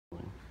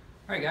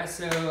Alright guys,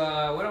 so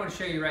what I want to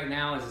show you right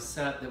now is a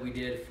setup that we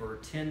did for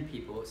 10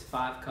 people. It's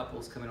 5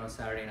 couples coming on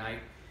Saturday night.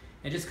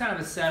 And just kind of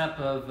a setup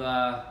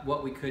of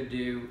what we could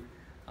do.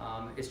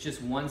 It's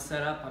just one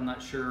setup. I'm not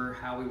sure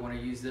how we want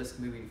to use this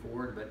moving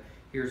forward, but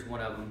here's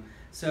one of them.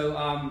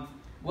 So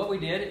what we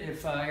did,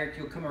 if Eric,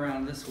 you'll come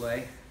around this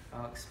way,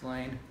 I'll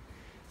explain.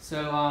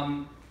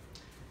 So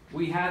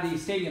we have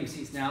these stadium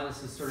seats now.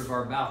 This is sort of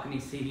our balcony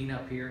seating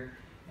up here.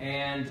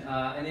 And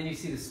then you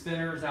see the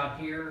spinners out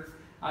here.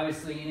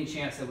 Obviously, any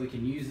chance that we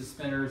can use the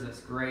spinners,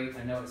 that's great.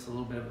 I know it's a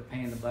little bit of a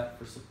pain in the butt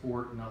for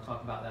support, and I'll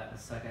talk about that in a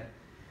second.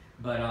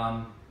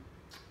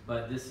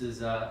 But this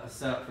is a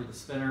setup for the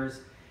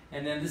spinners.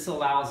 And then this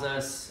allows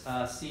us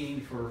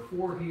seating for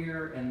 4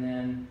 here and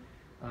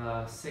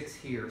then 6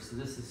 here. So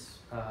this is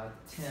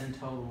 10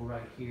 total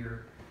right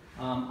here.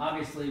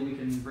 Obviously, we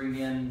can bring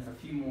in a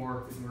few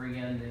more. We can bring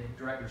in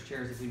the director's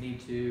chairs if we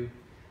need to.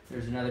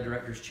 There's another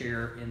director's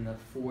chair in the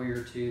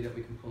foyer too that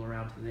we can pull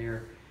around to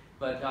there.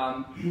 But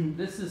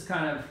this is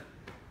kind of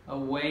a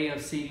way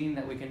of seating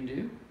that we can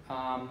do.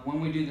 When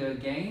we do the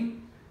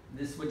game,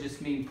 this would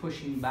just mean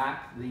pushing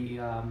back the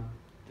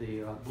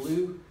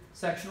blue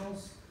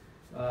sectionals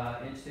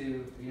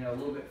into a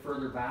little bit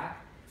further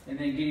back, and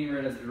then getting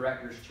rid of the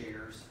director's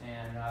chairs.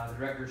 And the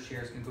director's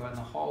chairs can go out in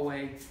the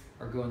hallway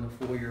or go in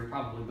the foyer,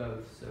 probably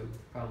both. So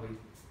probably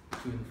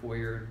 2 in the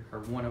foyer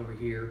or 1 over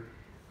here,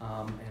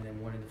 and then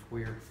 1 in the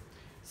foyer.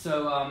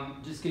 So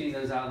just getting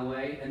those out of the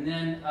way. And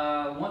then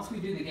once we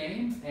do the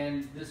game,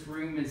 and this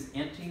room is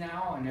empty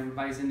now, and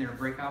everybody's in their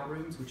breakout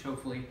rooms, which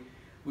hopefully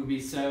would be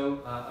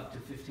up to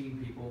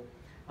 15 people,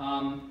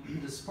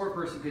 the support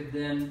person could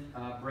then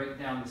break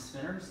down the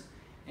spinners.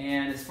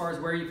 And as far as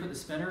where you put the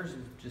spinners,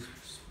 just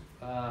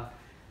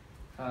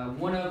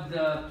one of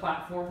the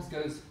platforms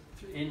goes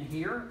in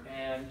here,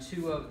 and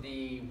 2 of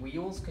the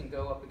wheels can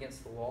go up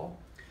against the wall.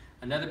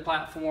 Another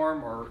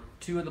platform, or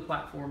 2 of the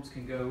platforms,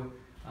 can go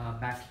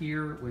back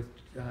here with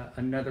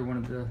another one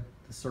of the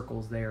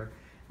circles there.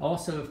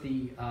 Also, if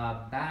the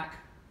back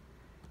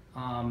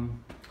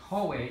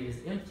hallway is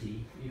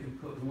empty, you can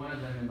put one of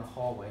them in the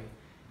hallway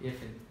if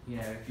you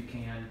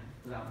can,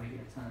 without making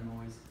a ton of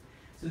noise.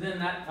 So then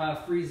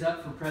that frees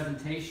up for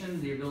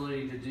presentation the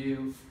ability to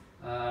do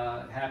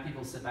have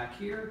people sit back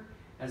here,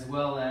 as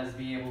well as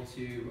be able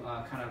to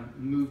kind of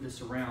move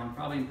this around.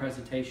 Probably in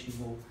presentation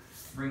we'll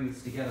bring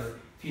this together.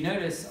 If you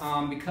notice,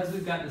 because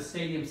we've got the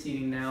stadium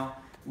seating now,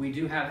 we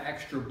do have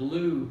extra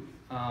blue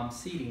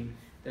seating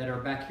that are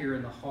back here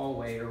in the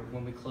hallway, or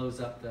when we close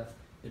up the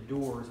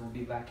doors, will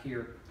be back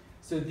here.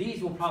 So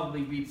these will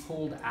probably be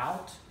pulled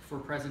out for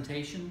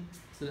presentation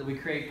so that we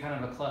create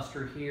kind of a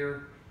cluster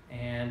here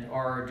and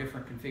our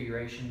different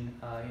configuration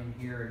in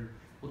here. And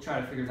we'll try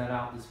to figure that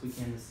out this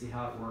weekend to see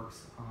how it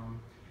works.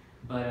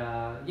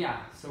 Yeah,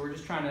 so we're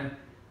just trying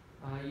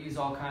to use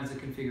all kinds of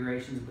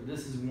configurations, but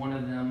this is one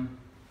of them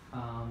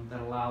that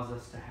allows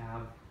us to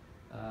have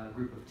a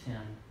group of 10.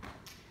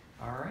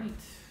 All right,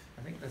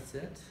 I think that's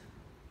it.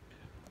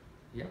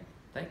 Yep,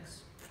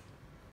 thanks.